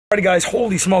Alright guys,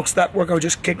 holy smokes, that workout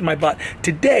just kicked my butt.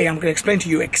 Today I'm going to explain to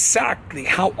you exactly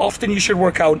how often you should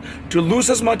work out to lose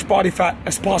as much body fat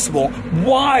as possible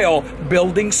while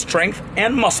building strength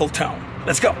and muscle tone.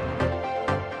 Let's go.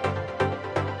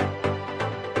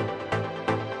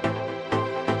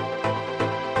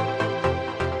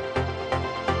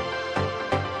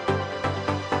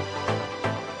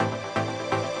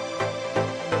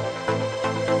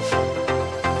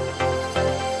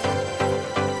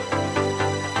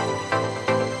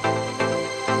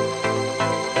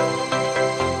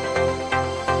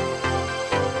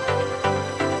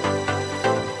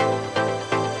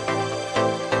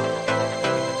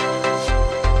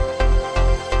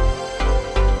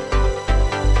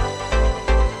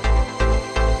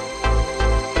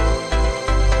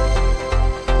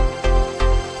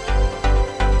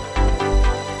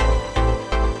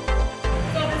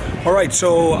 Alright,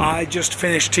 so I just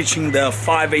finished teaching the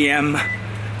 5 a.m.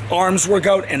 arms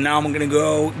workout, and now I'm gonna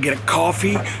go get a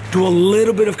coffee, do a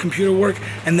little bit of computer work,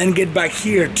 and then get back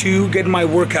here to get my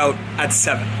workout at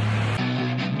 7.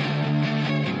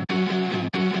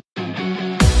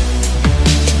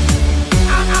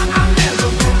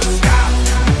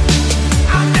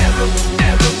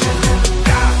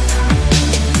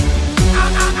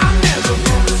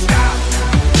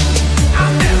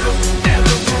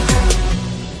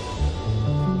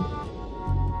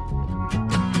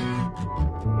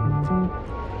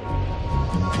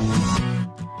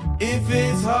 If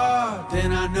it's hard,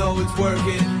 then I know it's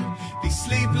working. These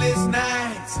sleepless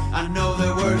nights, I know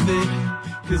they're worth it.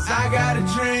 Cause I got a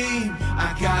dream,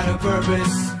 I got a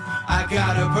purpose. I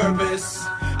got a purpose,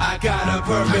 I got a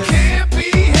purpose. I can't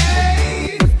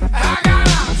behave, I got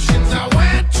options. I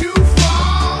went too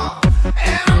far,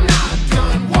 and I'm not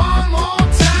done. One more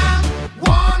time,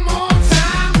 one more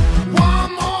time,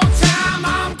 one more time.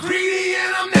 I'm greedy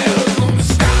and I'm never gonna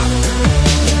stop.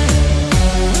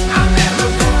 I'm never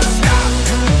gonna stop.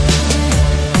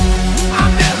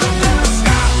 I'm never gonna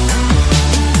stop.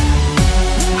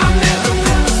 I'm never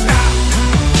gonna stop.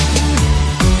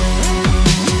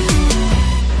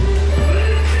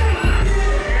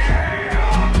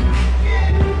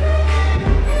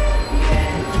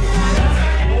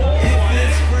 If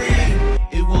it's free,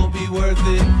 it won't be worth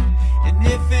it. And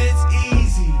if it's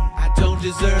easy, I don't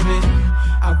deserve it.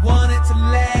 I want it to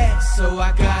last, so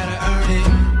I gotta earn it.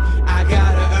 I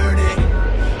gotta earn it.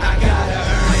 I gotta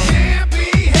earn it. I can't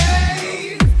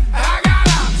behave. I got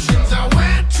options. I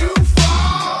went too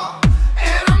far,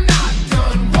 and I'm not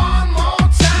done. One more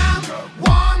time.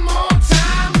 One more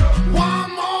time. One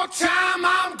more time.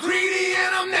 I'm greedy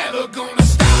and I'm never gonna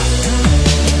stop.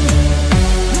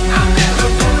 I'm never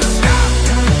gonna stop.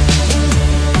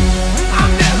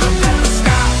 I'm never gonna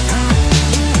stop.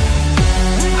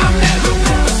 I'm never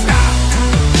gonna stop.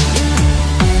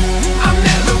 I'm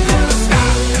never gonna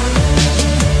stop.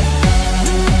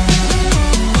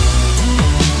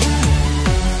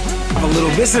 I have a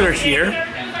little visitor here.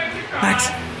 Max,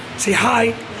 say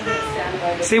hi.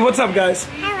 Say what's up, guys.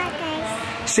 Hello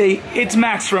guys. Say it's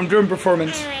Max from Durham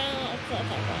Performance.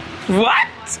 What?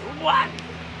 What?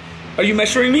 Are you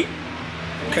measuring me?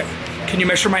 Okay. Can you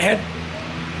measure my head?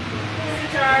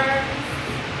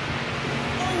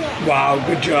 Wow,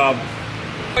 good job.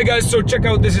 Hi guys, so check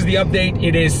out, this is the update.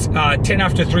 It is 10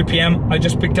 after 3 p.m. I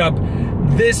just picked up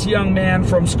this young man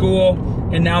from school,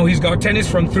 and now he's got tennis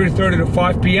from 3:30 to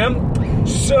 5 p.m.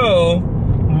 So,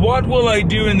 what will I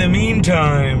do in the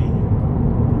meantime?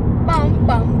 Bum,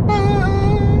 bum,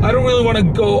 bum. I don't really want to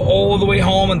go all the way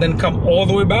home and then come all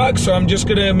the way back, so I'm just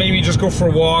gonna maybe just go for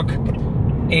a walk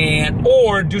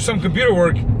or do some computer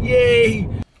work. Yay!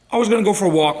 I was gonna go for a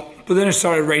walk, but then it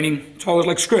started raining, so I was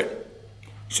like, screw it.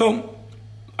 So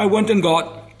I went and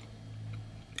got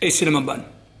a cinnamon bun,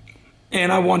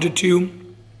 and I wanted to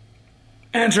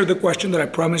answer the question that I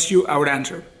promised you I would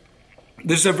answer.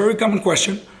 This is a very common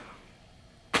question,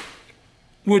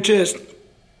 which is,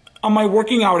 am I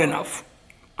working out enough?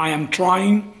 I am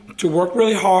trying to work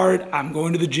really hard. I'm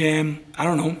going to the gym, I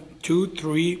don't know, 2,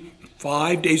 3,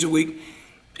 5 days a week,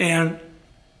 and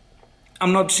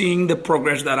I'm not seeing the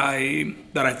progress that I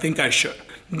think I should.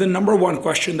 The number one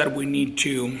question that we need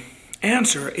to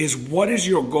answer is, what is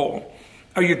your goal?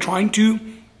 Are you trying to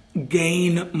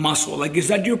gain muscle? Like, is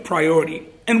that your priority?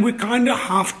 And we kind of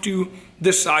have to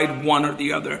decide one or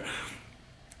the other.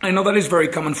 I know that is very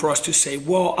common for us to say,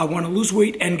 well, I want to lose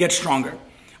weight and get stronger.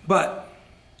 But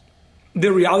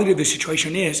the reality of the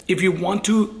situation is, if you want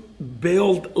to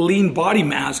build lean body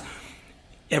mass,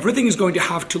 everything is going to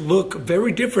have to look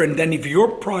very different than if your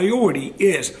priority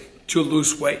is to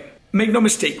lose weight. make no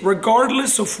mistake,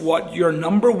 regardless of what your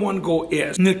number one goal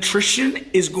is, nutrition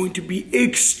is going to be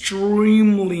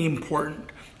extremely important.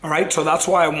 All right, so that's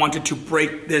why I wanted to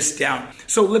break this down.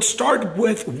 So let's start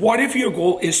with, what if your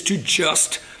goal is to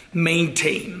just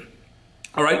maintain?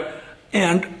 All right,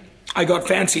 and I got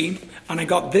fancy and I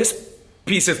got this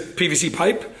piece of PVC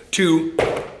pipe to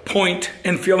point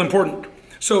and feel important.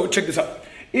 So check this out.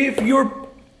 If your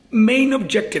main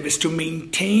objective is to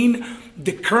maintain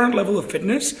the current level of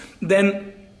fitness,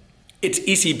 then it's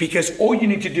easy, because all you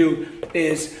need to do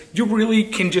is you really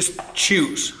can just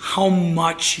choose how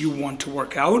much you want to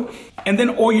work out. And then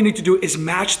all you need to do is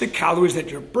match the calories that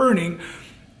you're burning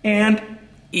and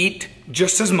eat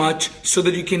just as much so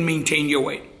that you can maintain your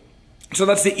weight. So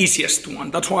that's the easiest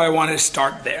one. That's why I wanted to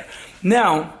start there.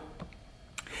 Now,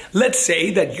 let's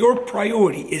say that your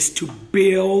priority is to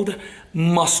build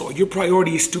muscle. Your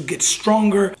priority is to get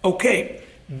stronger. Okay,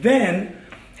 then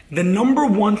the number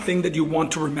one thing that you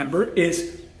want to remember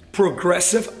is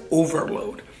progressive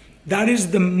overload. That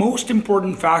is the most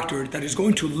important factor that is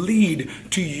going to lead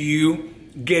to you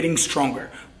getting stronger.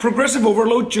 Progressive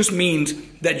overload just means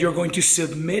that you're going to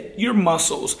submit your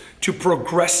muscles to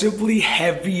progressively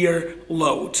heavier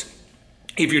loads.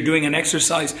 If you're doing an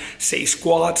exercise, say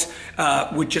squats,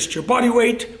 with just your body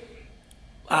weight,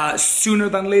 sooner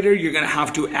than later, you're going to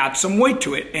have to add some weight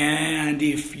to it. And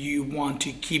if you want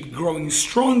to keep growing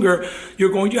stronger,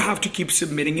 you're going to have to keep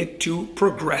submitting it to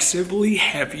progressively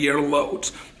heavier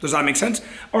loads. Does that make sense?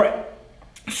 All right.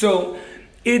 So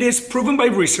it is proven by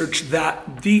research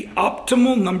that the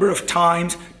optimal number of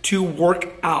times to work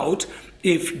out,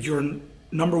 if your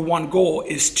number one goal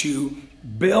is to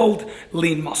build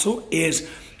lean muscle, is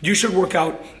you should work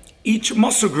out each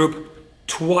muscle group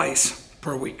twice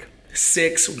per week.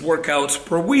 6 workouts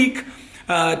per week,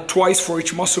 twice for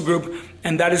each muscle group,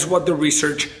 and that is what the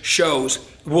research shows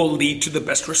will lead to the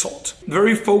best results.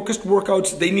 Very focused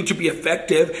workouts, they need to be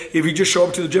effective. If you just show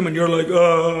up to the gym and you're like,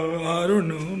 I don't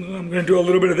know, I'm gonna do a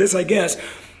little bit of this, I guess.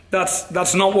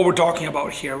 That's not what we're talking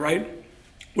about here, right?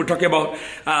 We're talking about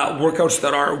workouts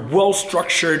that are well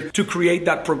structured to create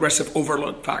that progressive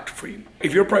overload factor for you.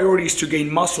 If your priority is to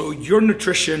gain muscle, your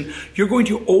nutrition, you're going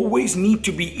to always need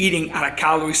to be eating at a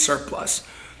calorie surplus.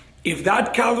 If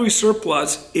that calorie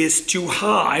surplus is too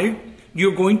high,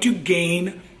 you're going to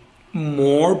gain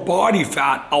more body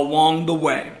fat along the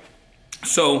way.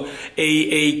 So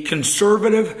a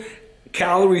conservative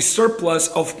calorie surplus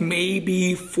of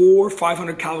maybe 400 or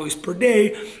 500 calories per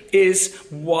day is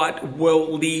what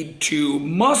will lead to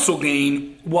muscle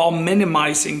gain while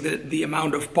minimizing the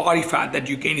amount of body fat that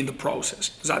you gain in the process.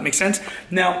 Does that make sense?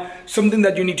 Now, something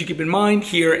that you need to keep in mind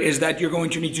here is that you're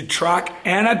going to need to track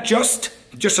and adjust.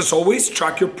 Just as always,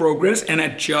 track your progress and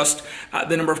adjust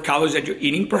the number of calories that you're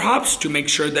eating, perhaps, to make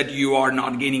sure that you are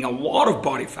not gaining a lot of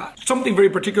body fat. Something very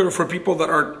particular for people that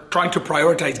are trying to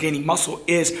prioritize gaining muscle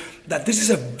is that this is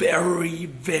a very,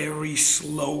 very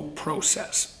slow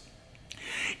process.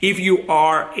 If you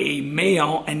are a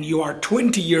male and you are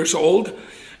 20 years old,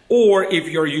 or if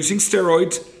you're using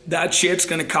steroids, that shit's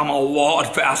gonna come a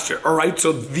lot faster, all right?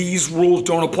 So these rules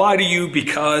don't apply to you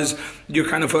because you're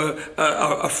kind of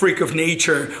a freak of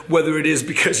nature, whether it is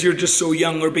because you're just so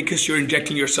young or because you're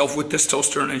injecting yourself with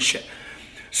testosterone and shit.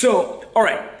 So, all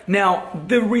right, now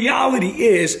the reality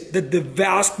is that the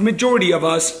vast majority of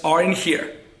us are in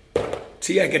here.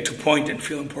 See, I get to point and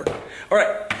feel important. All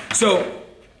right, so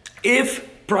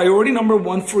if priority number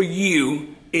one for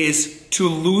you is to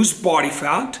lose body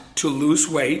fat, to lose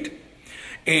weight,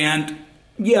 and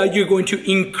yeah, you're going to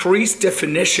increase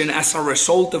definition as a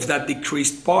result of that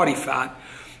decreased body fat,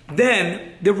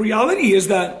 then the reality is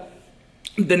that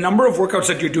the number of workouts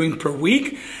that you're doing per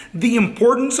week, the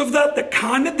importance of that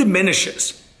kind of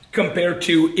diminishes compared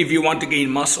to if you want to gain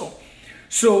muscle.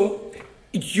 So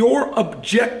your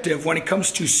objective when it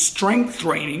comes to strength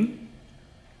training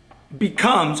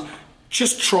becomes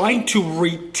just trying to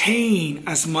retain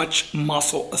as much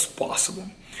muscle as possible.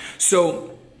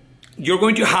 So you're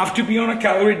going to have to be on a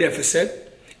calorie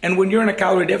deficit. And when you're in a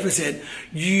calorie deficit,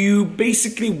 you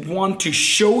basically want to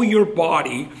show your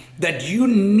body that you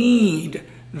need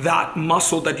that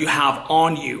muscle that you have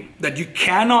on you, that you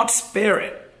cannot spare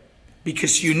it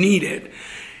because you need it.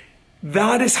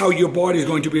 That is how your body is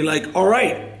going to be like, all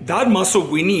right, that muscle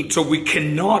we need, so we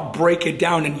cannot break it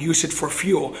down and use it for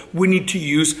fuel. We need to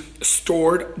use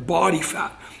stored body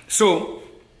fat. So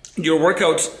your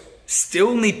workouts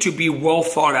still need to be well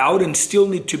thought out and still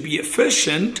need to be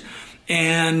efficient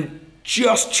and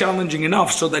just challenging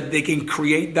enough so that they can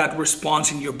create that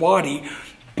response in your body.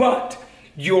 But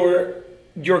your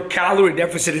calorie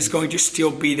deficit is going to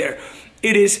still be there.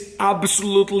 it is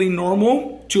absolutely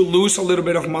normal to lose a little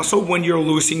bit of muscle when you're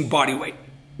losing body weight.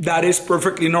 That is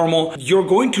perfectly normal. You're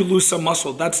going to lose some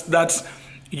muscle.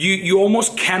 You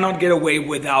almost cannot get away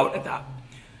without that.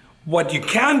 What you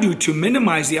can do to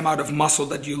minimize the amount of muscle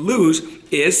that you lose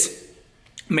is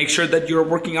make sure that you're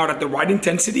working out at the right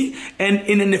intensity and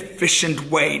in an efficient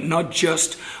way, not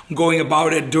just going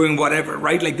about it doing whatever,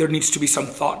 right? Like there needs to be some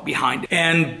thought behind it.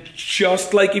 And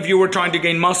just like if you were trying to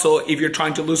gain muscle, if you're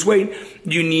trying to lose weight,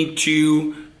 you need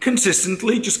to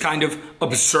consistently just kind of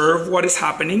observe what is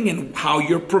happening and how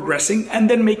you're progressing, and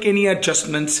then make any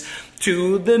adjustments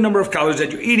to the number of calories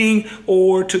that you're eating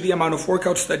or to the amount of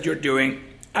workouts that you're doing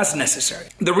as necessary.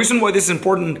 The reason why this is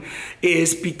important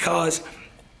is because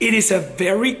it is a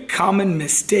very common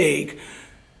mistake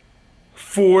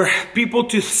for people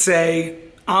to say,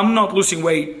 I'm not losing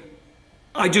weight,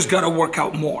 I just gotta work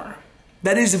out more.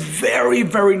 That is very,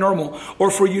 very normal. Or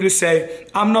for you to say,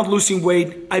 I'm not losing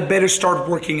weight, I better start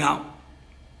working out.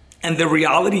 And the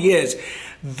reality is,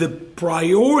 the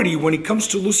priority when it comes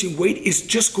to losing weight is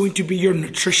just going to be your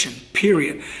nutrition,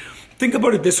 period. Think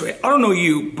about it this way. I don't know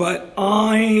you, but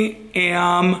I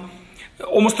am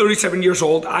almost 37 years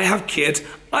old. I have kids.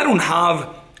 I don't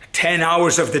have 10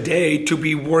 hours of the day to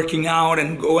be working out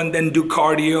and go and then do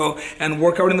cardio and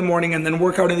work out in the morning and then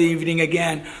work out in the evening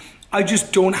again. I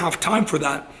just don't have time for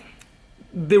that.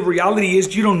 The reality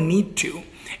is you don't need to.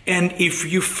 And if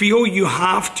you feel you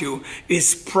have to,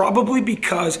 it's probably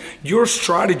because your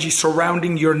strategy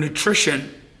surrounding your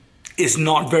nutrition is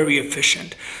not very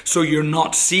efficient. So you're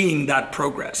not seeing that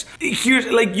progress. Here's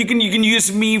like you can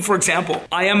use me for example.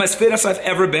 I am as fit as I've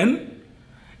ever been,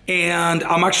 and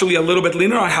I'm actually a little bit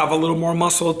leaner. I have a little more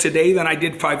muscle today than I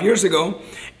did 5 years ago,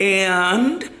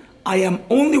 and I am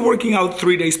only working out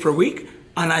 3 days per week,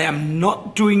 and I am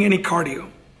not doing any cardio,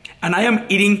 and I am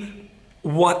eating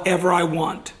whatever I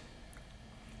want.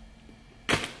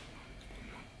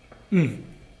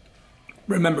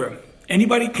 Remember,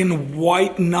 anybody can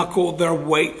white knuckle their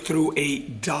way through a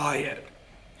diet.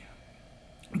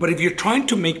 But if you're trying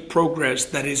to make progress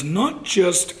that is not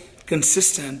just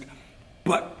consistent,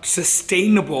 but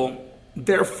sustainable,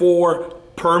 therefore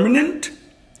permanent,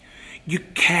 you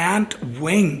can't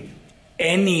wing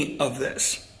any of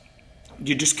this.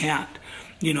 You just can't.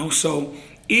 You know, so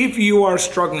if you are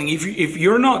struggling, if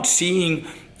you're not seeing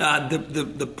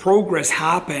the progress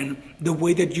happen the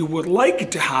way that you would like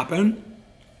it to happen,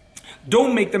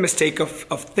 don't make the mistake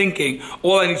of thinking,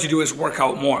 all I need to do is work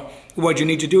out more. What you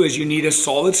need to do is you need a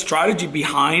solid strategy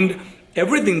behind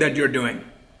everything that you're doing.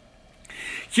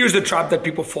 Here's the trap that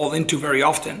people fall into very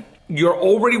often. You're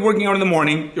already working out in the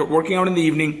morning, you're working out in the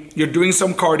evening, you're doing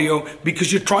some cardio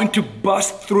because you're trying to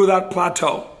bust through that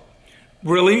plateau.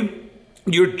 Really?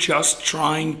 You're just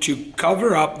trying to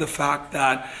cover up the fact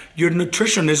that your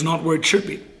nutrition is not where it should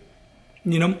be.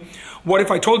 You know? What if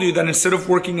I told you that instead of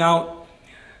working out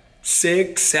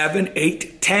 6, 7,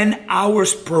 8, 10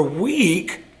 hours per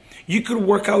week, you could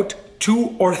work out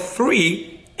 2 or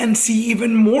 3 and see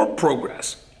even more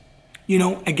progress? You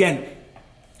know, again,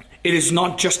 it is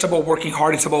not just about working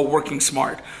hard, it's about working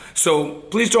smart. So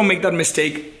please don't make that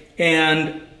mistake,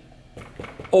 and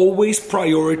always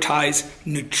prioritize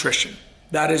nutrition.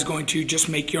 That is going to just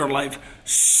make your life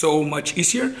so much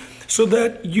easier so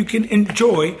that you can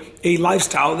enjoy a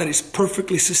lifestyle that is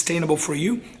perfectly sustainable for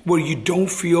you, where you don't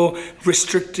feel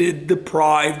restricted,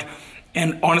 deprived,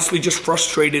 and honestly just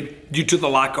frustrated due to the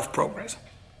lack of progress.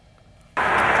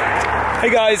 Hey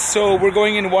guys, so we're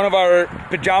going in one of our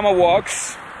pajama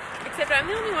walks. Except I'm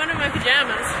the only one in my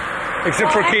pajamas.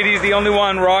 Except for Katie's the only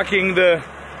one rocking the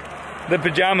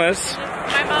pajamas.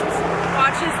 My mom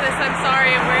watches this, I'm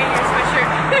sorry, I'm wearing your sweatshirt.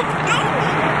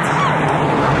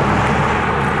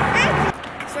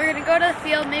 So we're gonna go to the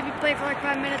field, maybe play for like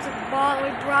 5 minutes with the ball that we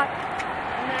brought,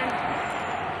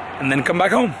 and then come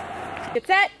back home. Get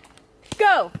set,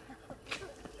 go!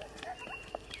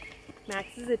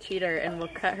 Max is a cheater and will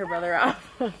cut her brother off.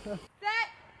 Set!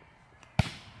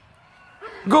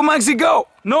 Go, Maxie, go!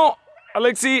 No,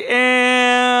 Alexi,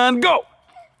 and go!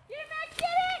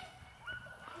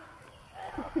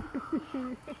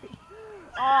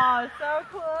 Oh, so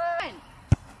cool!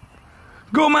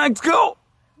 Go, Max, go!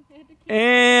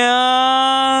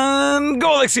 And go,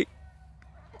 Alexi!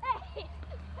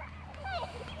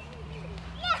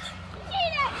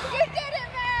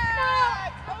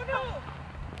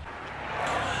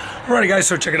 Alrighty guys,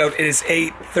 so check it out. It is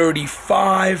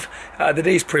 8:35. The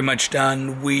day's pretty much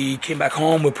done. We came back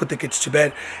home, we put the kids to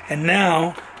bed, and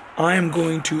now I'm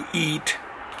going to eat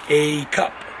a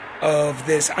cup of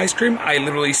this ice cream. I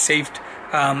literally saved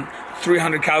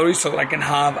 300 calories so that I can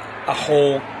have a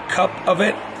whole cup of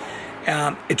it.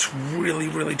 It's really,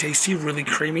 really tasty, really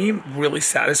creamy, really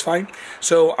satisfying.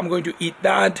 So I'm going to eat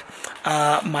that.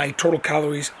 My total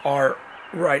calories are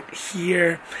right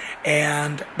here,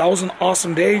 and that was an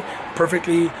awesome day.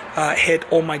 Perfectly hit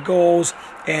all my goals,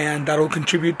 and that'll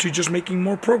contribute to just making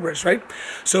more progress, right?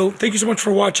 So thank you so much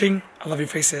for watching. I love your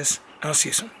faces, and I'll see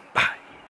you soon.